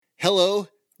Hello,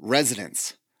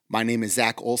 residents. My name is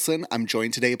Zach Olson. I'm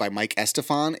joined today by Mike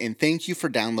Estefan, and thank you for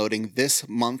downloading this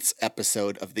month's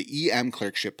episode of the EM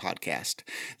Clerkship Podcast.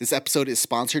 This episode is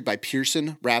sponsored by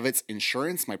Pearson Ravitz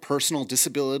Insurance, my personal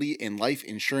disability and life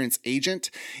insurance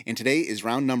agent, and today is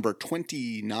round number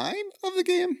 29 of the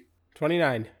game.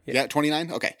 29. Yeah,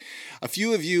 29? Okay. A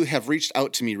few of you have reached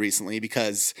out to me recently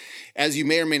because, as you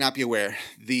may or may not be aware,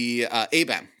 the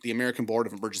ABEM, the American Board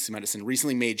of Emergency Medicine,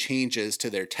 recently made changes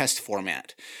to their test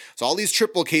format. So all these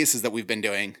triple cases that we've been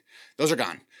doing, those are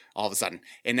gone all of a sudden.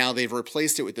 And now they've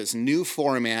replaced it with this new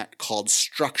format called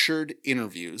structured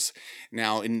interviews.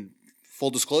 Now, in full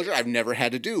disclosure, I've never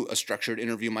had to do a structured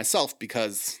interview myself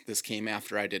because this came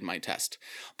after I did my test.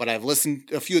 But I've listened,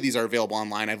 a few of these are available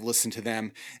online. I've listened to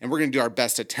them, and we're going to do our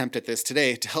best attempt at this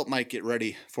today to help Mike get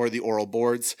ready for the oral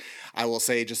boards. I will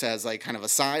say, just as like kind of a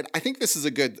side, I think this is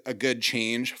a good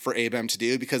change for ABEM to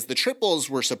do because the triples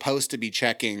were supposed to be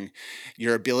checking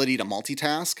your ability to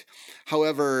multitask.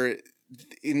 However,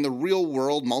 in the real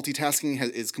world, multitasking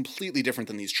is completely different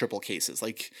than these triple cases.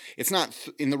 Like, it's not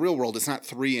in the real world, it's not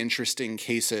three interesting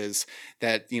cases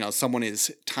that, someone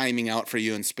is timing out for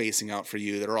you and spacing out for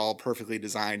you that are all perfectly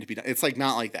designed to be done. It's like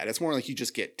not like that. It's more like you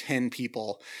just get 10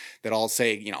 people that all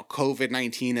say,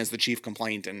 COVID-19 as the chief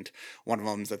complaint, and one of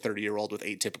them is a 30-year-old with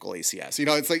atypical ACS.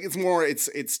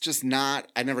 It's just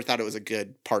not, I never thought it was a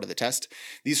good part of the test.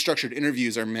 These structured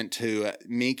interviews are meant to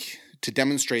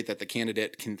demonstrate that the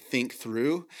candidate can think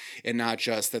through and not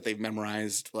just that they've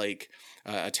memorized like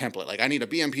a template. Like, I need a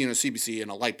BMP and a CBC and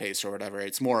a light pace or whatever.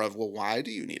 It's more of, well, why do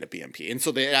you need a BMP? And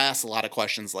so they ask a lot of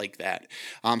questions like that.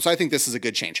 So I think this is a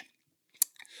good change.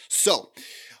 So,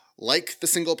 like the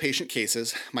single patient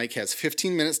cases, Mike has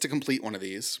 15 minutes to complete one of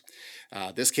these.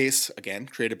 This case, again,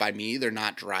 created by me. They're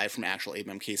not derived from actual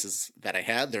ABEM cases that I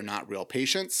had. They're not real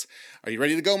patients. Are you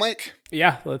ready to go, Mike?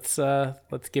 Yeah, let's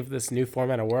give this new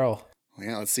format a whirl.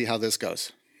 Yeah, let's see how this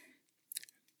goes.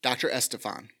 Dr.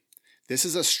 Estefan, this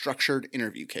is a structured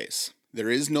interview case. There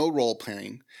is no role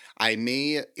playing. I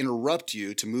may interrupt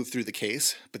you to move through the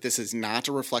case, but this is not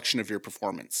a reflection of your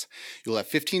performance. You'll have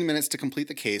 15 minutes to complete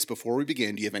the case. Before we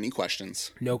begin, do you have any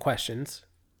questions? No questions.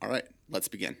 All right, let's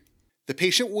begin. The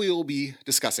patient we will be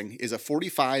discussing is a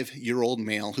 45-year-old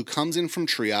male who comes in from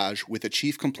triage with a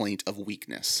chief complaint of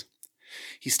weakness.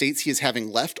 He states he is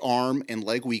having left arm and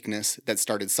leg weakness that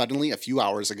started suddenly a few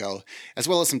hours ago, as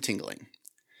well as some tingling.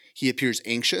 He appears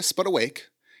anxious but awake.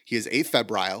 He is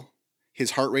afebrile.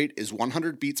 His heart rate is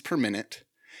 100 beats per minute.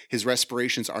 His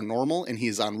respirations are normal, and he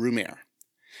is on room air.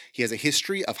 He has a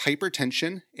history of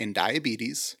hypertension and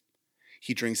diabetes.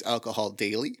 He drinks alcohol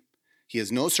daily. He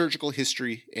has no surgical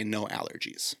history and no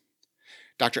allergies.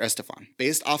 Dr. Estefan,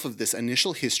 based off of this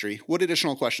initial history, what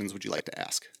additional questions would you like to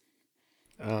ask?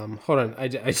 Hold on. I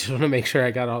just want to make sure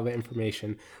I got all the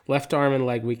information. Left arm and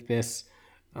leg weakness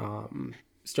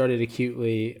started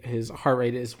acutely. His heart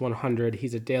rate is 100.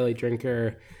 He's a daily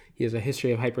drinker. He has a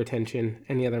history of hypertension.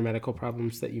 Any other medical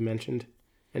problems that you mentioned?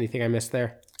 Anything I missed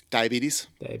there? Diabetes.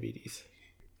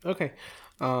 Okay.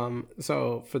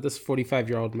 So for this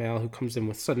 45-year-old male who comes in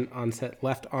with sudden onset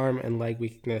left arm and leg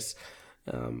weakness,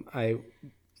 I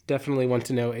definitely want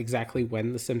to know exactly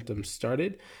when the symptoms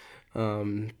started.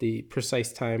 The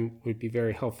precise time would be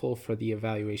very helpful for the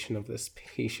evaluation of this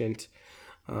patient.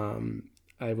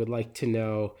 I would like to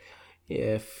know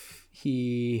if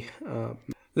he...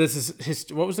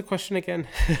 what was the question again?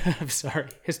 I'm sorry.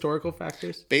 Historical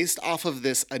factors? Based off of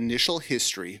this initial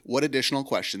history, what additional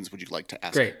questions would you like to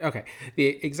ask? Great. Okay. The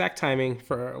exact timing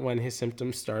for when his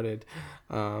symptoms started,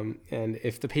 and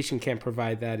if the patient can't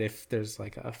provide that, if there's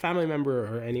like a family member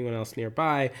or anyone else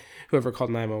nearby, whoever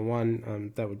called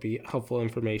 911, that would be helpful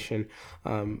information.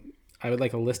 I would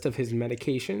like a list of his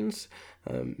medications,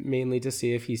 mainly to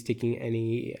see if he's taking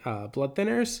any blood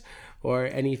thinners or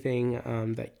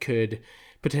anything that could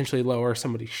potentially lower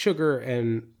somebody's sugar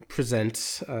and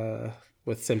present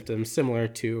with symptoms similar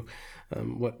to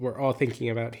what we're all thinking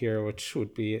about here, which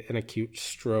would be an acute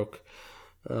stroke.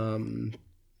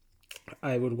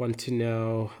 I would want to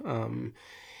know,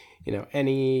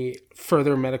 any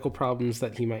further medical problems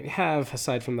that he might have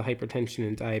aside from the hypertension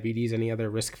and diabetes, any other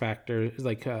risk factors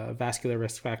like vascular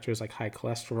risk factors like high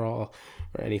cholesterol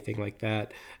or anything like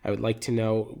that. I would like to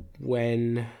know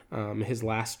when his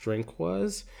last drink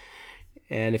was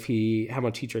and how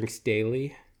much he drinks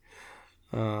daily.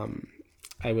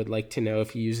 I would like to know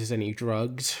if he uses any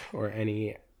drugs or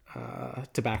any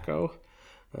tobacco.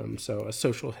 So a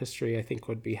social history, I think,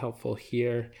 would be helpful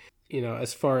here.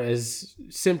 As far as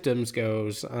symptoms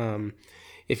goes,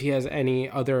 if he has any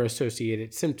other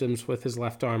associated symptoms with his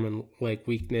left arm and leg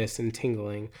weakness and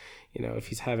tingling, if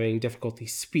he's having difficulty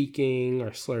speaking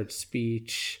or slurred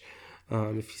speech,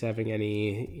 if he's having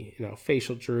any,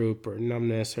 facial droop or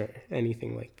numbness or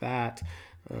anything like that,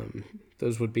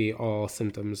 those would be all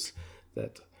symptoms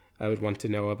that I would want to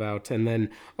know about. And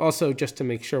then also, just to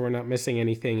make sure we're not missing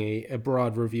anything, a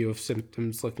broad review of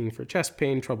symptoms, looking for chest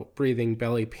pain, trouble breathing,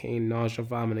 belly pain, nausea,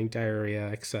 vomiting, diarrhea,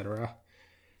 etc.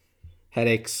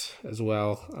 Headaches as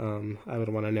well, I would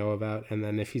want to know about. And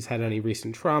then if he's had any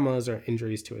recent traumas or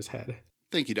injuries to his head.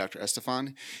 Thank you, Dr.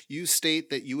 Estefan. You state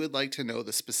that you would like to know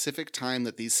the specific time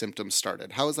that these symptoms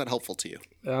started. How is that helpful to you?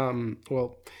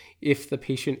 Well, if the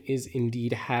patient is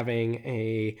indeed having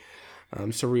a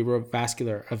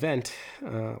cerebrovascular event,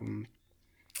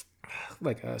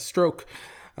 like a stroke,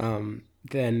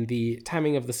 then the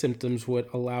timing of the symptoms would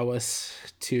allow us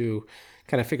to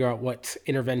kind of figure out what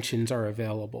interventions are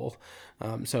available.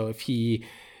 So if he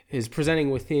is presenting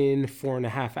within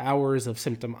 4.5 hours of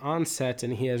symptom onset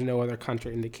and he has no other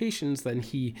contraindications, then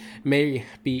he may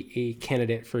be a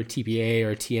candidate for TPA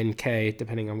or TNK,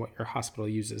 depending on what your hospital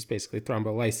uses, basically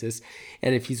thrombolysis.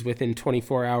 And if he's within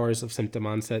 24 hours of symptom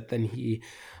onset, then he,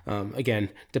 again,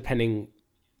 depending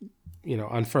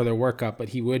on further workup, but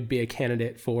he would be a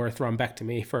candidate for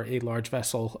thrombectomy for a large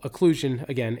vessel occlusion,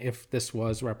 again, if this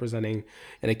was representing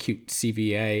an acute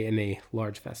CVA in a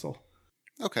large vessel.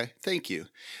 Okay, thank you.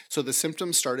 So the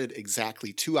symptoms started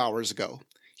exactly 2 hours ago.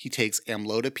 He takes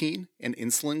amlodipine and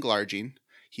insulin glargine.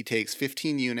 He takes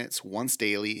 15 units once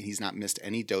daily, and he's not missed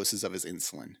any doses of his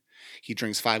insulin. He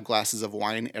drinks 5 glasses of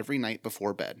wine every night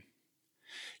before bed.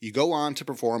 You go on to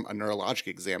perform a neurologic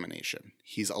examination.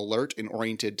 He's alert and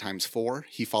oriented ×4.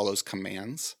 He follows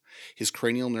commands. His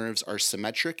cranial nerves are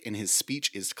symmetric, and his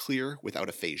speech is clear without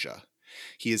aphasia.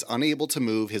 He is unable to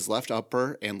move his left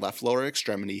upper and left lower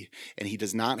extremity, and he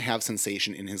does not have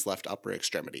sensation in his left upper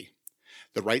extremity.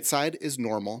 The right side is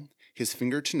normal. His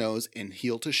finger to nose and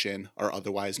heel to shin are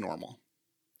otherwise normal.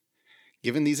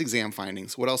 Given these exam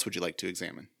findings, what else would you like to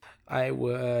examine? I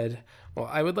would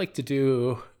like to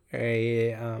do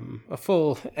a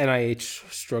full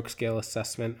NIH stroke scale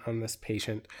assessment on this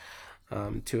patient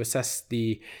to assess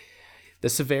the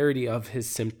severity of his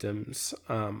symptoms.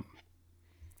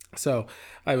 So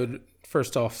I would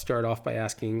first off start off by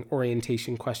asking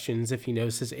orientation questions if he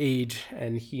knows his age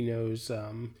and he knows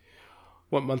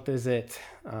what month is it.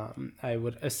 I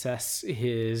would assess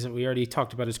we already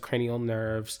talked about his cranial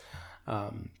nerves.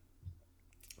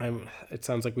 It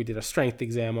sounds like we did a strength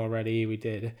exam already. We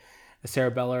did a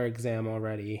cerebellar exam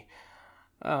already.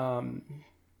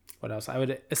 What else? I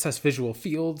would assess visual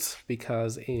fields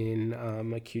because in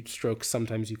acute stroke,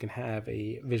 sometimes you can have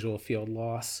a visual field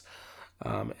loss.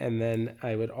 And then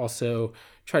I would also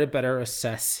try to better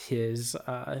assess his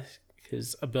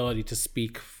ability to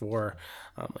speak for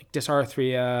like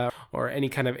dysarthria or any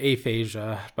kind of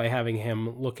aphasia by having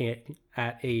him looking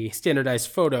at a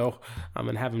standardized photo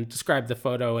and have him describe the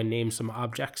photo and name some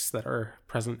objects that are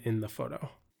present in the photo.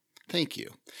 Thank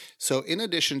you. So in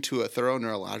addition to a thorough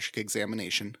neurologic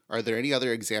examination, are there any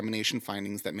other examination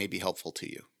findings that may be helpful to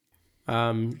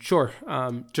you? Sure.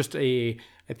 Just I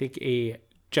think a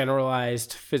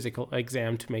generalized physical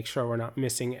exam to make sure we're not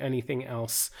missing anything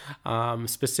else,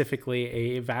 specifically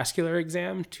a vascular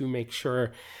exam to make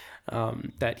sure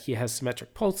that he has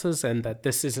symmetric pulses and that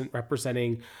this isn't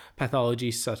representing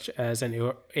pathology such as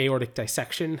an aortic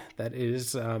dissection that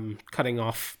is cutting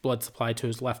off blood supply to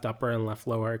his left upper and left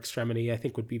lower extremity, I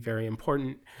think would be very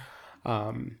important.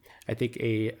 I think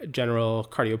a general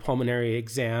cardiopulmonary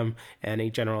exam and a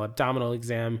general abdominal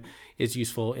exam is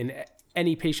useful in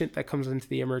any patient that comes into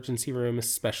the emergency room,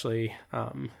 especially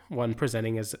one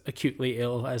presenting as acutely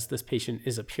ill as this patient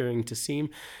is appearing to seem,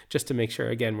 just to make sure,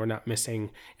 again, we're not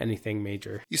missing anything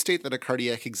major. You state that a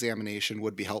cardiac examination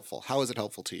would be helpful. How is it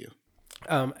helpful to you?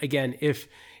 Again, if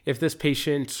this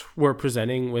patient were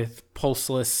presenting with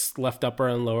pulseless left upper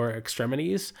and lower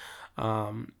extremities,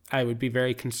 I would be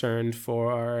very concerned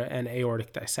for an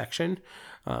aortic dissection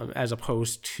as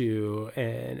opposed to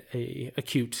an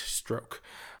acute stroke.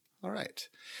 All right.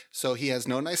 So he has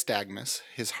no nystagmus,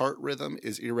 his heart rhythm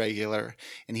is irregular,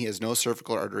 and he has no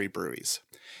cervical artery bruits.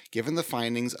 Given the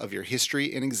findings of your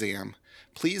history and exam,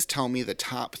 please tell me the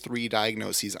top 3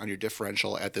 diagnoses on your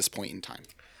differential at this point in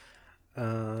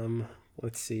time.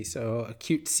 Let's see. So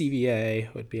acute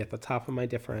CVA would be at the top of my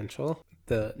differential.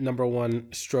 The number 1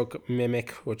 stroke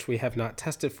mimic, which we have not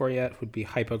tested for yet, would be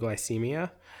hypoglycemia.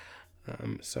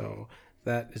 So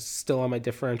that is still on my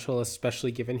differential,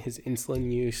 especially given his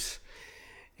insulin use.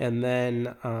 And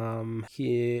then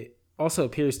he also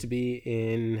appears to be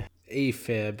in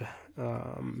AFib,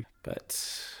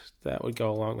 but that would go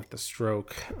along with the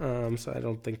stroke. So I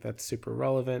don't think that's super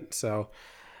relevant. So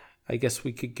I guess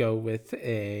we could go with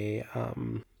a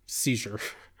seizure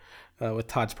with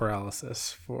Todd's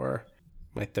paralysis for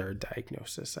my third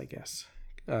diagnosis, I guess,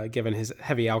 given his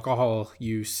heavy alcohol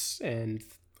use and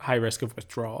high risk of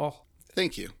withdrawal.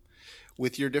 Thank you.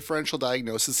 With your differential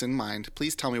diagnosis in mind,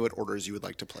 please tell me what orders you would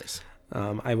like to place.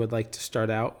 I would like to start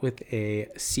out with a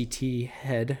CT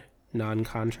head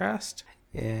non-contrast,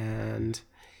 and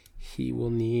he will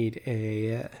need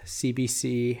a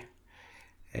CBC,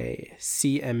 a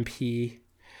CMP.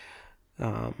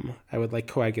 I would like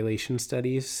coagulation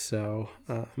studies, so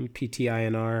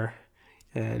PTINR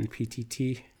and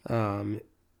PTT,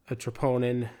 a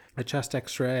troponin, a chest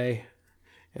x-ray,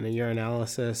 and a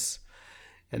urinalysis,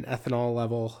 an ethanol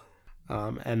level.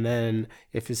 And then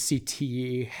if his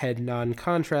CT head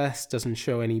non-contrast doesn't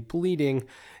show any bleeding,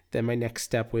 then my next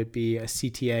step would be a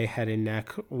CTA head and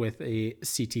neck with a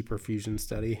CT perfusion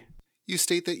study. You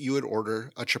state that you would order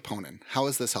a troponin. How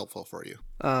is this helpful for you?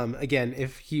 Again,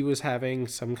 if he was having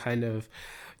some kind of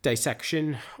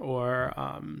dissection or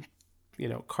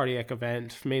cardiac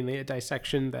event, mainly a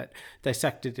dissection that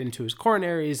dissected into his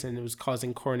coronaries and it was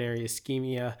causing coronary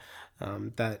ischemia,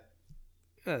 that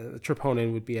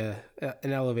troponin would be an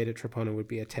elevated troponin would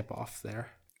be a tip off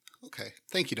there. Okay.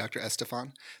 Thank you, Dr.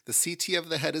 Estefan. The CT of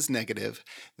the head is negative.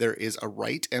 There is a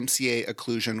right MCA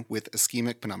occlusion with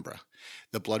ischemic penumbra.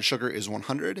 The blood sugar is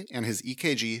 100 and his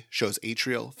EKG shows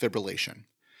atrial fibrillation.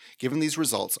 Given these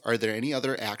results, are there any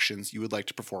other actions you would like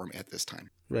to perform at this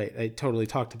time? Right. I totally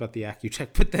talked about the Accu-Check,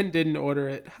 but then didn't order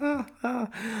it.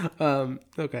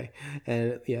 Okay.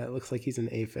 And yeah, it looks like he's an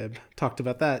AFib. Talked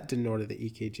about that. Didn't order the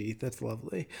EKG. That's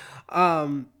lovely.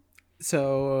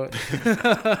 So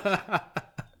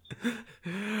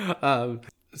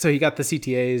he got the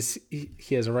CTAs.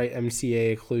 He has a right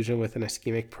MCA occlusion with an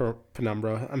ischemic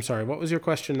penumbra. I'm sorry. What was your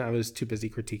question? I was too busy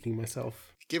critiquing myself.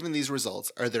 Given these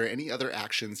results, are there any other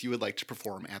actions you would like to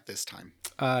perform at this time?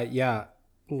 Yeah.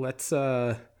 Let's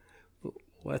call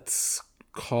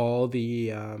the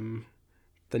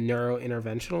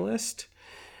neurointerventionalist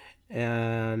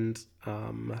and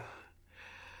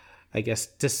I guess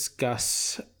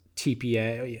discuss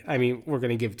TPA. I mean, we're going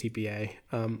to give TPA.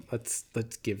 Let's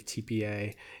give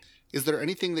TPA. Is there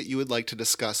anything that you would like to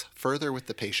discuss further with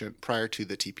the patient prior to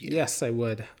the TPA? Yes, I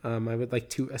would. I would like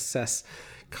to assess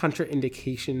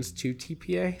contraindications to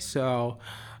TPA. So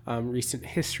recent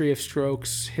history of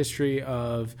strokes, history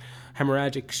of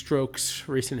hemorrhagic strokes,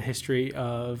 recent history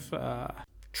of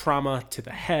trauma to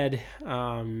the head.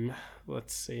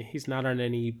 Let's see. He's not on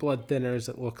any blood thinners,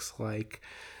 it looks like.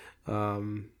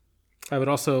 I would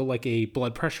also like a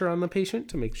blood pressure on the patient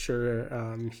to make sure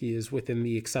he is within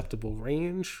the acceptable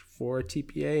range for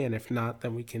TPA. And if not,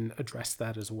 then we can address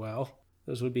that as well.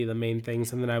 Those would be the main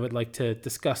things. And then I would like to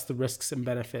discuss the risks and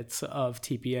benefits of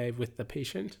TPA with the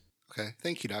patient. Okay.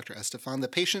 Thank you, Dr. Estefan. The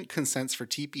patient consents for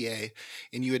TPA,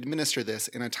 and you administer this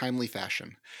in a timely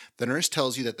fashion. The nurse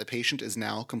tells you that the patient is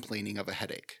now complaining of a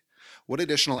headache. What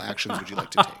additional actions would you like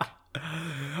to take?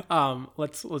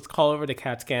 Let's call over to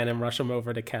CAT scan and rush him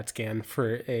over to CAT scan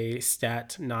for a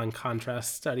stat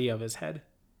non-contrast study of his head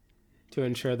to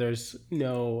ensure there's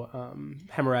no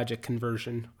hemorrhagic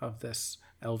conversion of this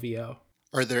LVO.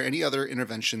 Are there any other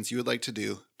interventions you would like to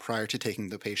do prior to taking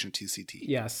the patient to CT?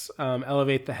 Yes.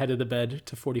 Elevate the head of the bed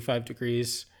to 45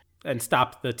 degrees and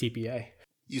stop the TPA.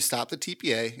 You stop the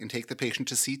TPA and take the patient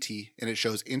to CT, and it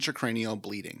shows intracranial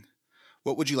bleeding.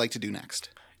 What would you like to do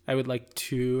next? I would like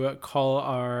to call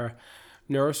our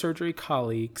neurosurgery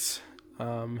colleagues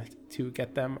to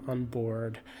get them on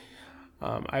board.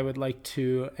 I would like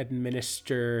to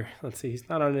administer, let's see, he's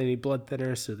not on any blood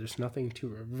thinners, so there's nothing to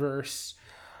reverse.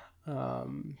 I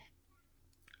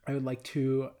would like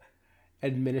to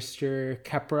administer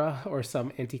Keppra or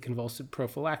some anticonvulsant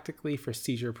prophylactically for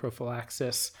seizure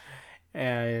prophylaxis.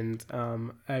 And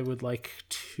I would like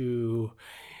to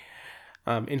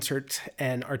insert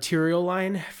an arterial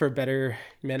line for better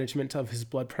management of his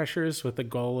blood pressures with the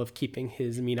goal of keeping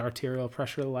his mean arterial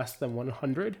pressure less than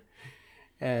 100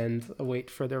 and await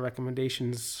further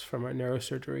recommendations from our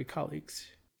neurosurgery colleagues.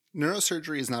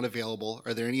 Neurosurgery is not available.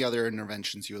 Are there any other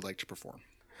interventions you would like to perform?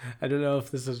 I don't know if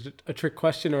this is a trick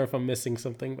question or if I'm missing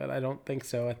something, but I don't think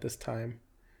so at this time.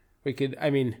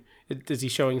 Is he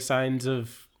showing signs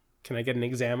of, can I get an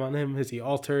exam on him? Is he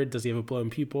altered? Does he have a blown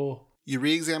pupil? You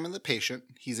re-examine the patient.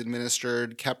 He's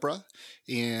administered Keppra,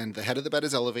 and the head of the bed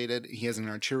is elevated. He has an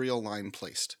arterial line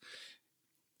placed.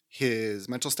 His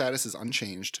mental status is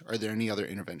unchanged. Are there any other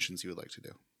interventions you would like to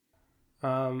do?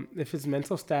 If his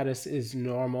mental status is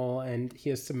normal and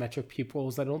he has symmetric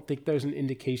pupils, I don't think there's an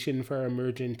indication for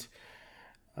emergent.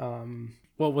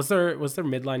 Well, was there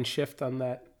midline shift on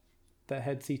that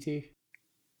head CT?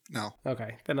 No.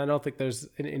 Okay, then I don't think there's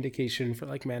an indication for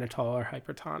like mannitol or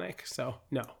hypertonic. So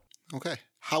no. Okay.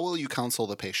 How will you counsel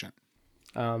the patient?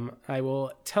 I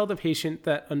will tell the patient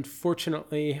that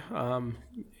unfortunately,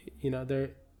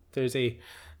 there's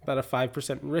about a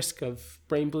 5% risk of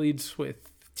brain bleeds with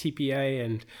TPA,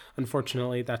 and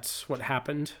unfortunately that's what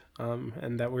happened,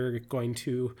 and that we're going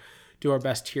to do our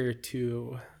best here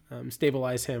to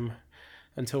stabilize him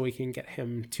until we can get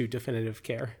him to definitive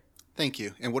care. Thank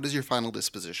you. And what is your final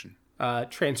disposition?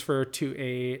 Transfer to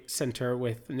a center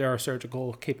with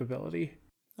neurosurgical capability.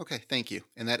 Okay, thank you.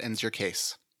 And that ends your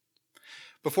case.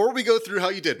 Before we go through how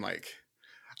you did, Mike,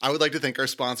 I would like to thank our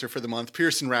sponsor for the month,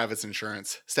 Pearson Ravitz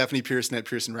Insurance. Stephanie Pearson at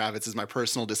Pearson Ravitz is my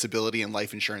personal disability and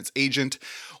life insurance agent.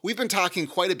 We've been talking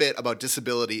quite a bit about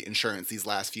disability insurance these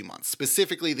last few months,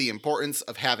 specifically the importance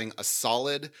of having a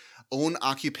solid own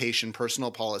occupation personal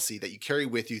policy that you carry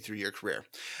with you through your career.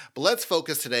 But let's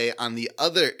focus today on the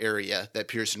other area that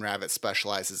Pearson Ravitz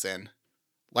specializes in,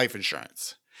 life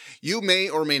insurance. You may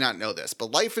or may not know this,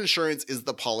 but life insurance is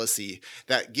the policy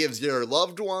that gives your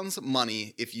loved ones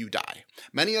money if you die.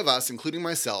 Many of us, including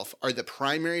myself, are the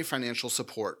primary financial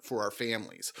support for our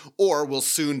families, or will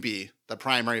soon be the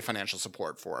primary financial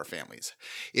support for our families.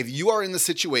 If you are in the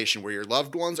situation where your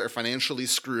loved ones are financially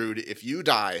screwed if you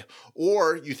die,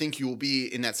 or you think you will be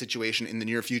in that situation in the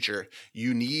near future,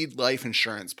 you need life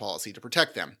insurance policy to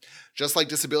protect them. Just like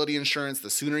disability insurance, the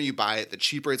sooner you buy it, the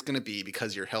cheaper it's going to be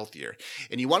because you're healthier.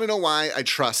 And you want to know why I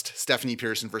trust Stephanie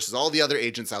Pearson versus all the other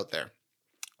agents out there.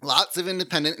 Lots of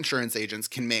independent insurance agents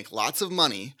can make lots of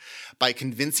money by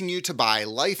convincing you to buy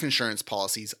life insurance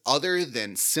policies other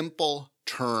than simple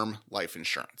term life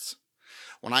insurance.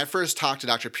 When I first talked to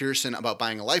Dr. Pearson about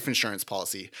buying a life insurance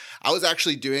policy, I was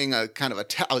actually doing I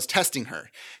was testing her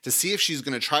to see if she's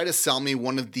going to try to sell me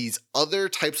one of these other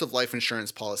types of life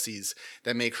insurance policies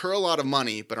that make her a lot of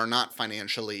money but are not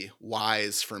financially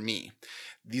wise for me.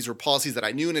 These were policies that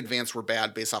I knew in advance were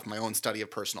bad based off my own study of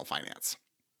personal finance.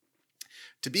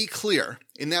 To be clear,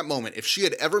 in that moment, if she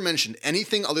had ever mentioned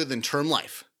anything other than term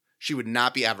life, she would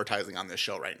not be advertising on this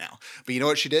show right now. But you know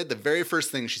what she did? The very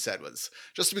first thing she said was,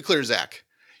 just to be clear, Zach,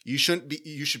 you should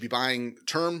be buying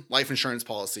term life insurance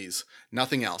policies,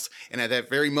 nothing else. And at that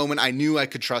very moment, I knew I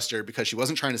could trust her because she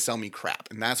wasn't trying to sell me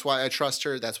crap. And that's why I trust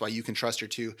her. That's why you can trust her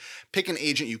too. Pick an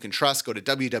agent you can trust. Go to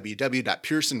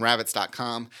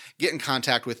www.pearsonravitz.com. Get in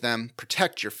contact with them.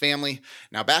 Protect your family.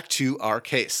 Now back to our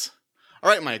case. All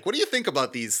right, Mike, what do you think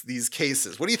about these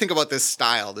cases? What do you think about this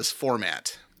style, this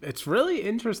format? It's really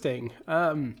interesting.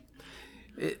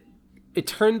 It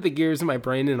turned the gears in my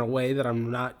brain in a way that I'm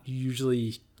not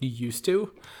usually used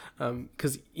to.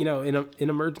 Because, in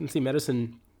emergency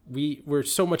medicine, we're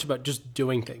so much about just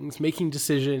doing things, making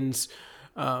decisions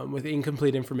with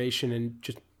incomplete information and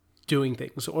just doing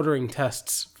things, ordering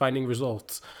tests, finding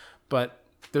results. But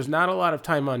there's not a lot of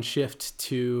time on shift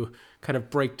to kind of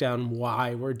break down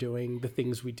why we're doing the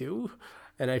things we do.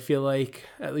 And I feel like,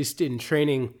 at least in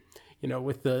training,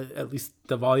 with at least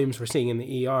the volumes we're seeing in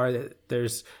the ER, that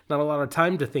there's not a lot of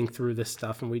time to think through this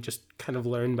stuff, and we just kind of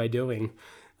learn by doing.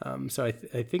 So I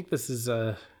think this is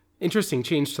a interesting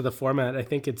change to the format. I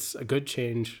think it's a good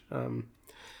change. I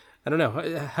don't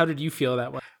know. How did you feel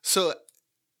that way? So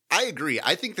I agree.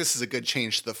 I think this is a good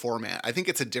change to the format. I think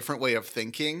it's a different way of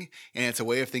thinking, and it's a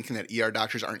way of thinking that ER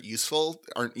doctors aren't used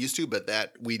to, but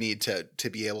that we need to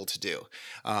be able to do.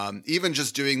 Even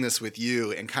just doing this with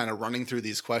you and kind of running through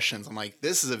these questions, I'm like,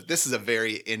 this is a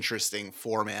very interesting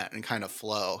format and kind of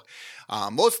flow.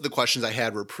 Most of the questions I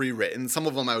had were pre-written. Some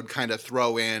of them I would kind of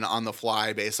throw in on the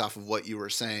fly based off of what you were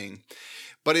saying.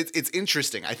 But it's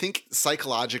interesting. I think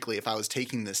psychologically, if I was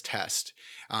taking this test,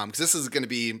 because this is going to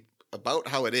be about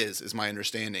how it is my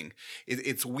understanding.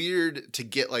 It's weird to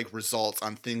get like results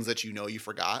on things that you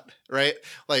forgot, right?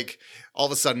 Like all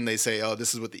of a sudden they say, oh,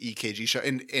 this is what the EKG show.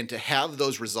 And to have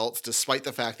those results, despite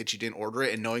the fact that you didn't order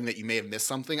it and knowing that you may have missed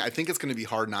something, I think it's going to be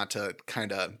hard not to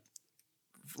kind of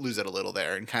lose it a little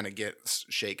there and kind of get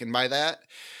shaken by that.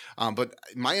 But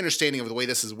my understanding of the way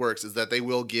this works is that they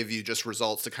will give you just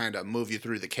results to kind of move you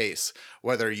through the case,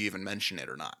 whether you even mention it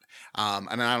or not.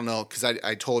 And I don't know, because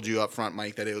I told you up front,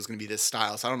 Mike, that it was going to be this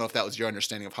style. So I don't know if that was your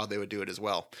understanding of how they would do it as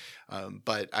well.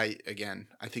 But I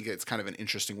think it's kind of an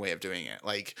interesting way of doing it.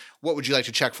 Like, what would you like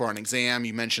to check for on exam?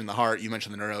 You mentioned the heart, you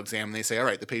mentioned the neuro exam, and they say, all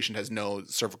right, the patient has no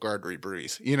cervical artery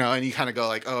bruise, and you kind of go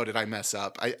like, oh, did I mess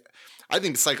up? I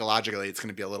think psychologically it's going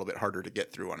to be a little bit harder to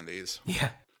get through one of these. Yeah.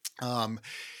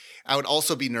 I would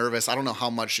also be nervous. I don't know how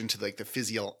much into like the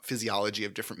physiology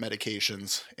of different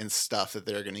medications and stuff that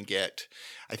they're going to get.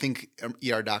 I think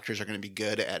ER doctors are going to be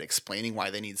good at explaining why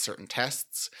they need certain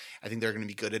tests. I think they're going to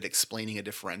be good at explaining a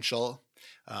differential.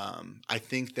 I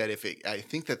think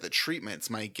that the treatments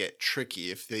might get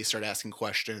tricky if they start asking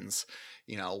questions,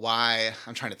 why.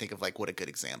 I'm trying to think of like what a good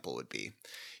example would be,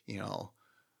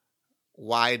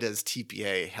 why does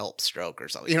TPA help stroke or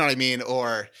something? You know what I mean?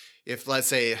 Or if, let's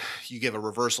say, you give a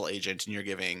reversal agent and you're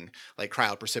giving like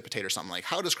cryoprecipitate or something, like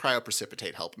how does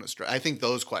cryoprecipitate help in a stroke? I think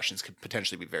those questions could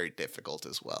potentially be very difficult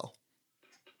as well.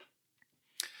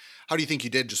 How do you think you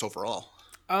did just overall?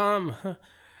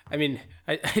 I mean,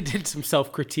 I did some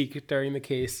self-critique during the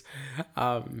case.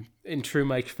 In true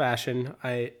Mike fashion,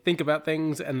 I think about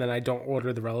things and then I don't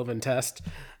order the relevant test,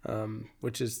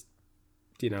 which is,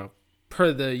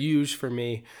 per the use for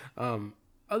me.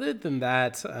 Other than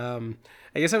that,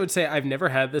 I guess I would say I've never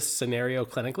had this scenario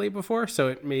clinically before, so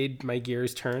it made my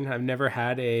gears turn. I've never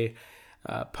had a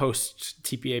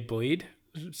post-TPA bleed,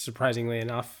 surprisingly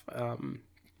enough.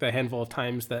 The handful of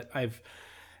times that I've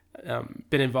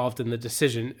been involved in the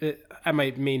decision. At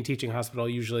my main teaching hospital,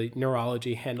 usually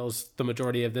neurology handles the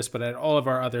majority of this, but at all of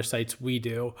our other sites, we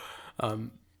do.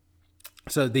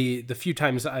 So the few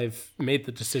times I've made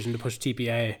the decision to push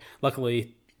TPA,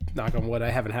 luckily, knock on wood,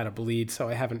 I haven't had a bleed, so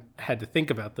I haven't had to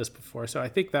think about this before. So I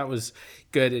think that was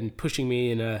good in pushing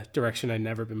me in a direction I'd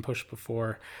never been pushed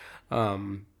before. I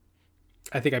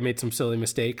think I made some silly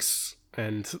mistakes,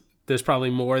 and there's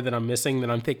probably more that I'm missing than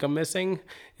I think I'm missing,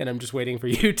 and I'm just waiting for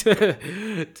you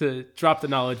to drop the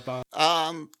knowledge bomb.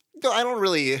 No, I don't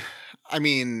really. I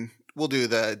mean, we'll do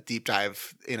the deep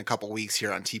dive in a couple weeks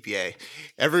here on TPA.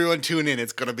 Everyone tune in;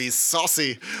 it's gonna be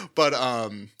saucy. But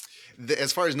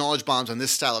as far as knowledge bombs on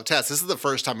this style of test, this is the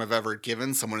first time I've ever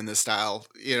given someone in this style,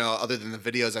 other than the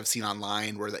videos I've seen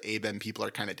online where the ABEM people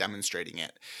are kind of demonstrating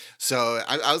it. So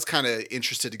I was kind of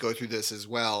interested to go through this as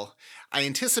well. I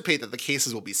anticipate that the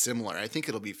cases will be similar. I think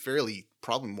it'll be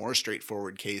probably more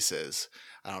straightforward cases.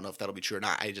 I don't know if that'll be true or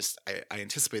not. I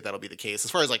anticipate that'll be the case. As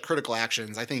far as like critical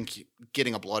actions, I think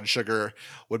getting a blood sugar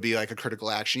would be like a critical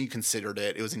action. You considered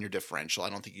it. It was in your differential. I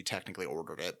don't think you technically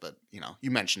ordered it, but you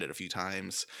mentioned it a few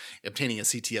times. Obtaining a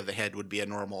CT of the head would be a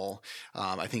normal.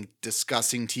 I think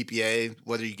discussing TPA,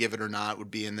 whether you give it or not,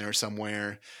 would be in there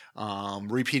somewhere.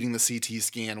 Repeating the CT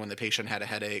scan when the patient had a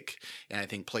headache, and I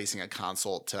think placing a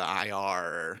consult to IR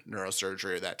or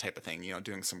neurosurgery or that type of thing,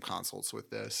 doing some consults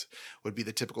with this would be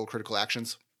the typical critical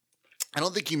actions. I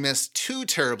don't think you missed too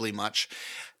terribly much.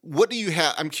 What do you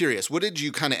have? I'm curious. What did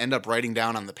you kind of end up writing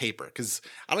down on the paper? Because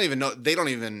I don't even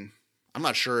know. I'm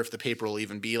not sure if the paper will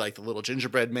even be like the little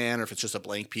gingerbread man or if it's just a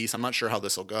blank piece. I'm not sure how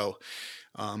this will go.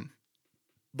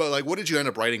 But like, what did you end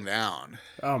up writing down?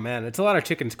 Oh man, it's a lot of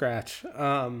chicken scratch.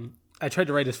 I tried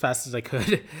to write as fast as I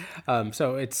could.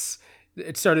 So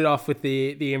it started off with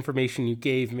the information you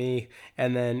gave me,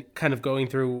 and then kind of going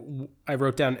through, I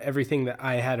wrote down everything that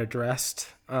I had addressed,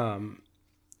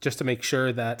 just to make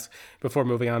sure that before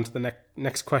moving on to the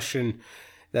next question,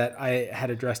 that I had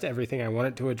addressed everything I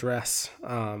wanted to address.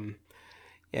 And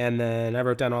then I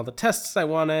wrote down all the tests I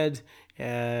wanted,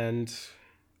 and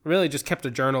really just kept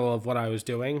a journal of what I was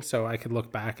doing so I could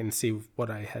look back and see what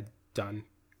I had done.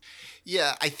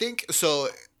 Yeah, I think so.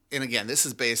 And again, this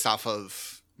is based off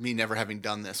of me never having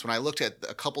done this. When I looked at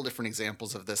a couple different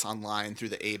examples of this online through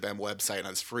the ABEM website and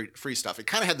it's free stuff, it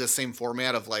kind of had the same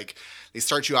format of like, they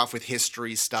start you off with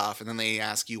history stuff and then they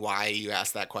ask you why you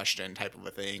asked that question type of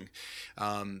a thing.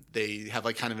 They have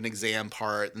like kind of an exam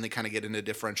part, and they kind of get into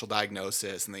differential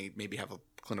diagnosis, and they maybe have a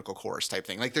clinical course type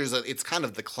thing. Like it's kind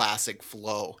of the classic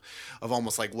flow of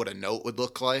almost like what a note would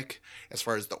look like as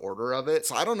far as the order of it.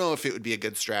 So I don't know if it would be a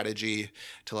good strategy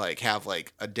to like have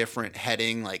like a different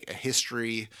heading, like a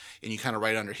history, and you kind of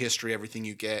write under history everything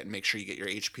you get and make sure you get your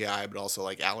HPI, but also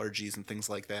like allergies and things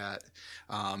like that.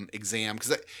 Exam.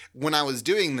 Because when I was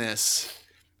doing this,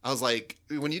 I was like,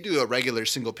 when you do a regular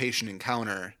single patient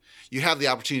encounter, you have the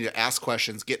opportunity to ask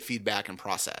questions, get feedback, and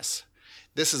process.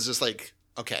 This is just like,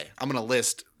 okay, I'm going to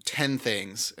list 10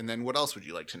 things, and then what else would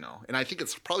you like to know? And I think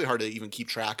it's probably hard to even keep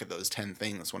track of those 10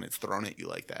 things when it's thrown at you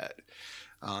like that.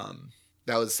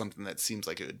 That was something that seems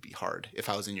like it would be hard if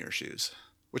I was in your shoes,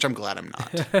 which I'm glad I'm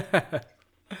not.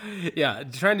 Yeah,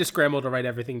 trying to scramble to write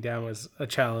everything down was a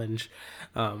challenge.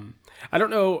 I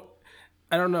don't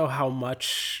know how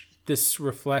much this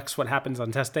reflects what happens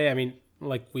on test day. I mean,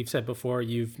 like we've said before,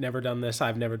 you've never done this,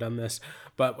 I've never done this.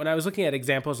 But when I was looking at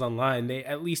examples online, they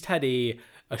at least had a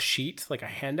sheet, like a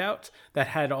handout, that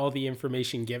had all the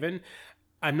information given.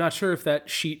 I'm not sure if that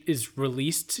sheet is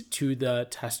released to the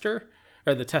tester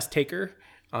or the test taker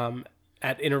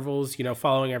at intervals,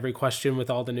 following every question with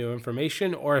all the new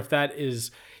information, or if that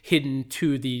is hidden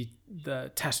to the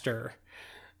tester.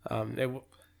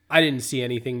 I didn't see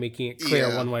anything making it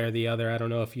clear one way or the other. I don't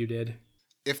know if you did.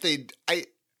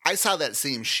 I saw that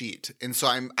same sheet, and so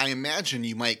I imagine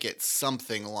you might get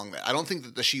something along that. I don't think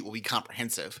that the sheet will be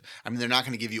comprehensive. I mean, they're not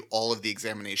going to give you all of the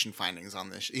examination findings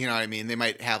on this. You know what I mean? They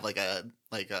might have like a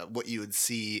what you would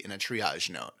see in a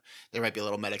triage note. There might be a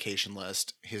little medication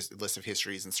list, his list of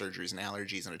histories and surgeries and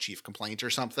allergies, and a chief complaint or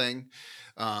something.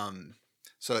 But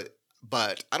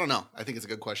I don't know. I think it's a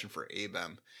good question for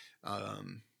ABEM.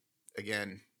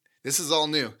 Again, this is all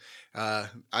new. I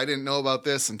didn't know about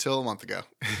this until a month ago.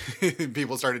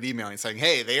 People started emailing saying,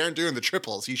 hey, they aren't doing the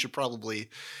triples. You should probably,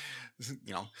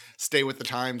 stay with the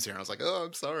times here. And I was like, oh,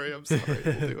 I'm sorry. We'll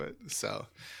do it. So,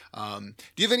 do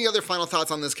you have any other final thoughts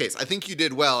on this case? I think you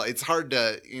did well. It's hard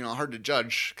to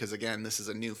judge because, again, this is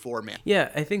a new format.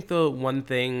 Yeah, I think the one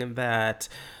thing that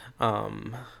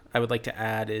I would like to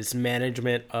add is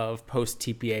management of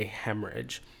post-TPA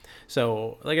hemorrhage.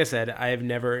 So, like I said, I have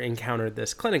never encountered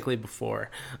this clinically before,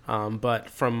 but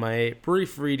from my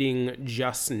brief reading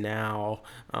just now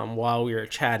while we were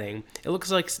chatting, it looks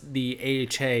like the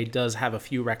AHA does have a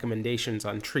few recommendations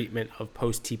on treatment of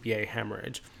post-TPA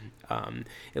hemorrhage.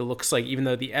 It looks like even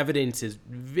though the evidence is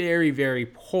very, very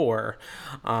poor,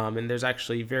 and there's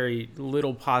actually very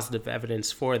little positive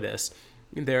evidence for this,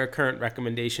 their current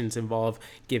recommendations involve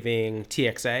giving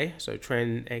TXA, so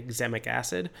tranexamic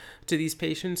acid, to these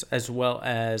patients, as well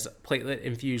as platelet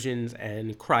infusions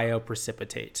and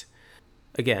cryoprecipitate.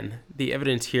 Again, the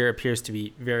evidence here appears to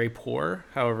be very poor.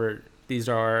 However, these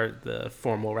are the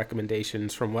formal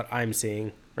recommendations from what I'm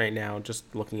seeing right now,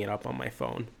 just looking it up on my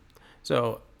phone.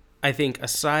 So I think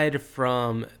aside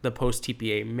from the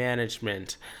post-TPA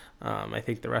management, I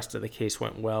think the rest of the case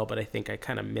went well, but I think I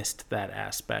kind of missed that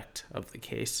aspect of the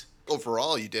case.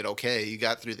 Overall, you did okay. You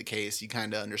got through the case. You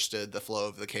kind of understood the flow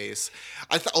of the case.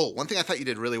 One thing I thought you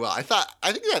did really well. I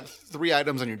think you had 3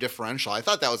 items on your differential. I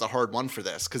thought that was a hard one for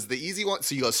this because the easy one,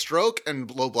 so you go stroke and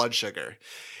low blood sugar.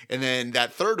 And then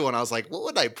that third one, I was like, what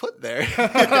would I put there?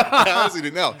 I honestly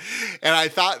didn't know. And I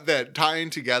thought that tying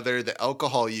together the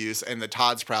alcohol use and the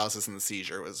Todd's paralysis and the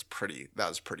seizure was pretty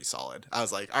solid. I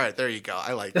was like, all right, there you go.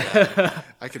 I like that.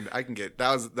 I can get,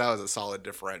 that was a solid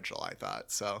differential, I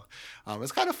thought. So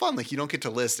it's kind of fun. Like you don't get to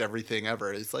list everything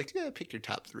ever. It's like, yeah, pick your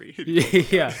top 3.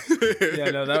 Yeah.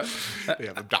 No, that you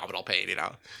have abdominal pain,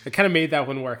 I kind of made that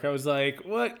one work. I was like,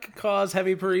 what could cause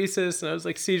heavy paresis? And I was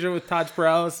like, seizure with Todd's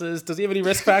paralysis. Does he have any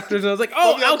risk factors? And I was like,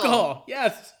 alcohol.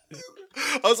 Yes.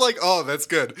 I was like, oh, that's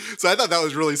good. So I thought that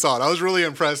was really solid. I was really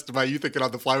impressed by you thinking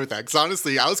on the fly with that. Because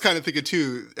honestly, I was kind of thinking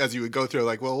too, as you would go through,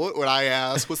 like, well, what would I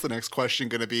ask? What's the next question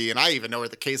going to be? And I even know where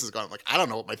the case is going. I'm like, I don't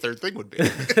know what my third thing would be.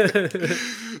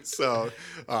 So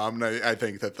I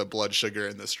think that the blood sugar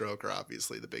and the stroke are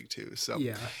obviously the big two. So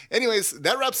yeah. Anyways,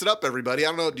 that wraps it up, everybody.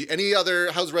 I don't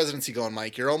know. How's residency going,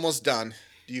 Mike? You're almost done.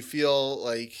 Do you feel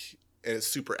like a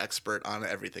super expert on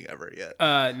everything ever yet?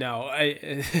 No,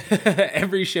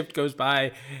 every shift goes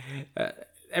by.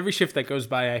 Every shift that goes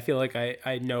by, I feel like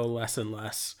I know less and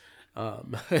less.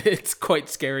 It's quite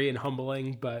scary and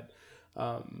humbling, but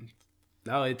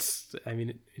no, it's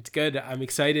good. I'm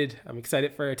excited. I'm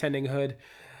excited for attending Hood.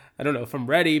 I don't know if I'm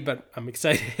ready, but I'm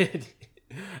excited.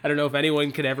 I don't know if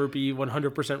anyone could ever be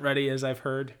 100% ready, as I've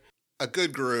heard. A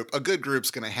good group's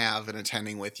going to have an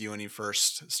attending with you when you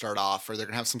first start off, or they're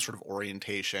going to have some sort of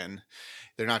orientation.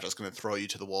 They're not just going to throw you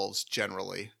to the wolves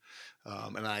generally.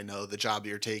 And I know the job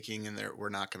you're taking, and we're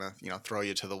not going to, throw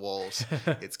you to the wolves.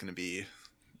 It's going to be,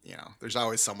 there's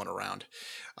always someone around.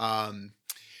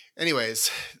 Anyways,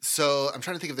 so I'm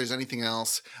trying to think if there's anything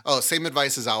else. Oh, same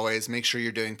advice as always. Make sure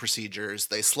you're doing procedures.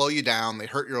 They slow you down. They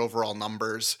hurt your overall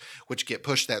numbers, which get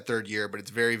pushed that third year. But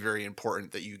it's very, very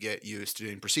important that you get used to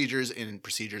doing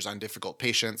procedures on difficult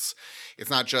patients. It's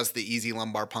not just the easy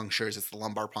lumbar punctures. It's the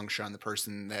lumbar puncture on the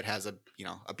person that has a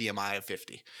BMI of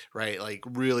 50, right? Like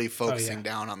really focusing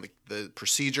down on the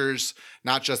procedures,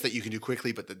 not just that you can do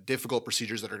quickly, but the difficult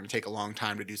procedures that are going to take a long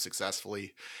time to do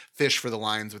successfully. Fish for the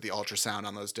lines with the ultrasound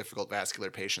on those difficult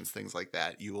vascular patients, things like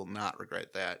that. You will not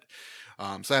regret that.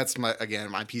 So that's my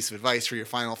piece of advice for your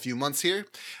final few months here.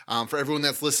 For everyone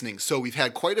that's listening. So we've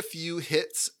had quite a few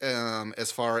hits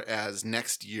as far as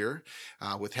next year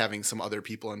with having some other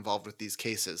people involved with these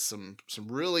cases. Some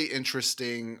really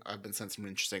interesting, I've been sent some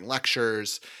interesting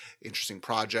lectures, interesting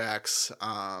projects.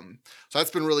 So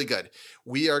that's been really good. good.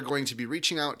 We are going to be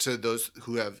reaching out to those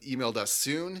who have emailed us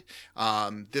soon.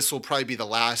 This will probably be the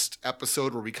last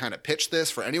episode where we kind of pitch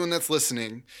this for anyone that's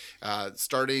listening.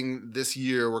 Starting this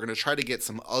year, we're going to try to get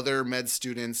some other med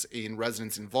students and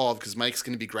residents involved because Mike's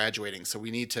going to be graduating. So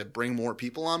we need to bring more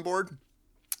people on board.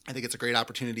 I think it's a great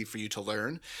opportunity for you to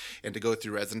learn and to go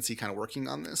through residency kind of working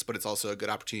on this, but it's also a good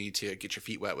opportunity to get your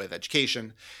feet wet with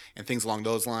education and things along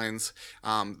those lines.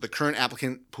 The current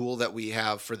applicant pool that we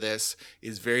have for this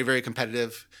is very, very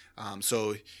competitive.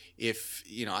 So if,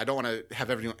 I don't want to have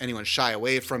anyone shy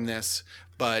away from this,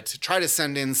 but try to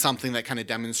send in something that kind of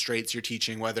demonstrates your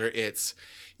teaching, whether it's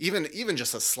even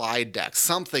just a slide deck,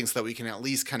 something so that we can at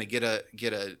least kind of get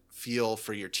a feel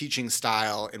for your teaching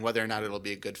style and whether or not it'll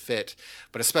be a good fit.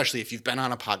 But especially if you've been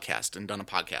on a podcast and done a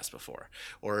podcast before,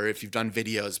 or if you've done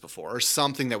videos before, or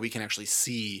something that we can actually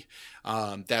see.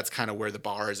 That's kind of where the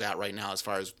bar is at right now as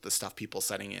far as the stuff people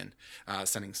sending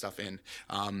stuff in.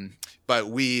 But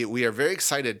we are very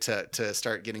excited to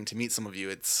start getting to meet some of you.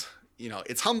 It's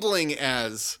humbling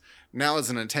as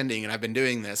an attending, and I've been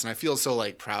doing this, and I feel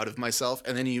so proud of myself.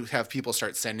 And then you have people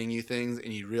start sending you things,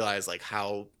 and you realize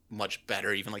how much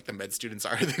better even the med students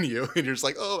are than you, and you're just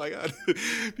like, oh my god,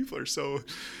 people are so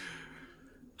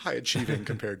high achieving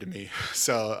compared to me.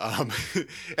 So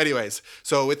anyways,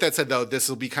 so with that said though, this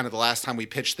will be kind of the last time we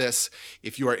pitch this.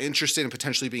 If you are interested in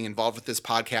potentially being involved with this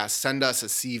podcast, send us a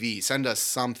CV, send us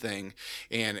something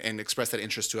and express that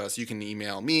interest to us. You can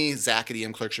email me,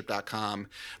 Zach@emclerkship.com,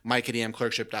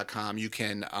 Mike@emclerkship.com. You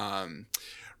can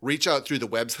reach out through the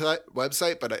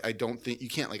website, but I don't think you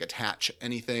can't attach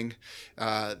anything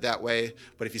that way.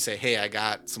 But if you say, hey, I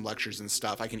got some lectures and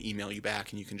stuff, I can email you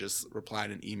back and you can just reply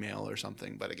in an email or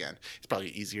something. But again, it's probably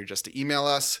easier just to email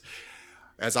us.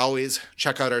 As always,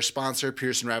 check out our sponsor,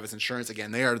 Pearson Ravitz Insurance.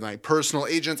 Again, they are my personal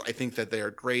agents. I think that they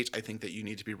are great. I think that you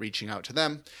need to be reaching out to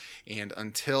them. And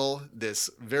until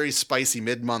this very spicy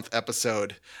mid-month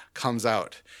episode comes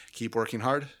out, keep working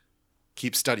hard,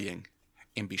 keep studying,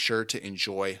 and be sure to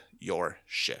enjoy your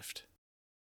shift.